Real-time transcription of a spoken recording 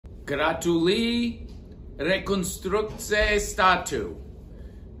Gratuluji Rekonstrukci státu.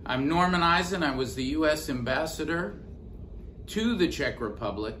 I'm Norman Eisen. I was the U.S. ambassador to the Czech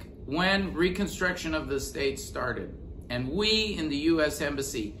Republic when reconstruction of the state started. And we in the U.S.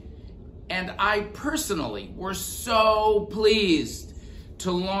 Embassy and I personally were so pleased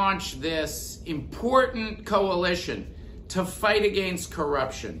to launch this important coalition to fight against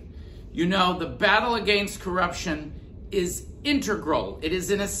corruption. You know, the battle against corruption is integral. It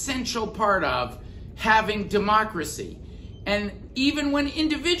is an essential part of having democracy. And even when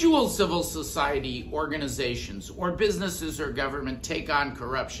individual civil society organizations or businesses or government take on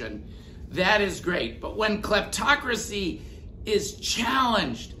corruption, that is great. But when kleptocracy is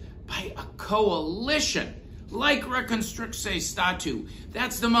challenged by a coalition like Rekonstrukci státu,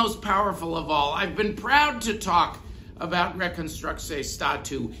 that's the most powerful of all. I've been proud to talk about Rekonstrukci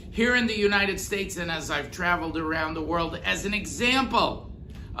státu here in the United States and as I've traveled around the world as an example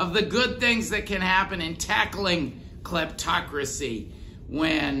of the good things that can happen in tackling kleptocracy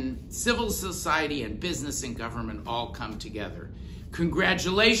when civil society and business and government all come together.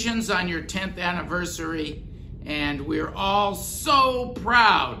 Congratulations on your 10th anniversary, and we're all so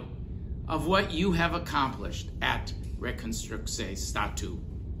proud of what you have accomplished at Rekonstrukci státu.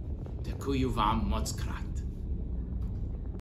 Děkuji vám moc krát.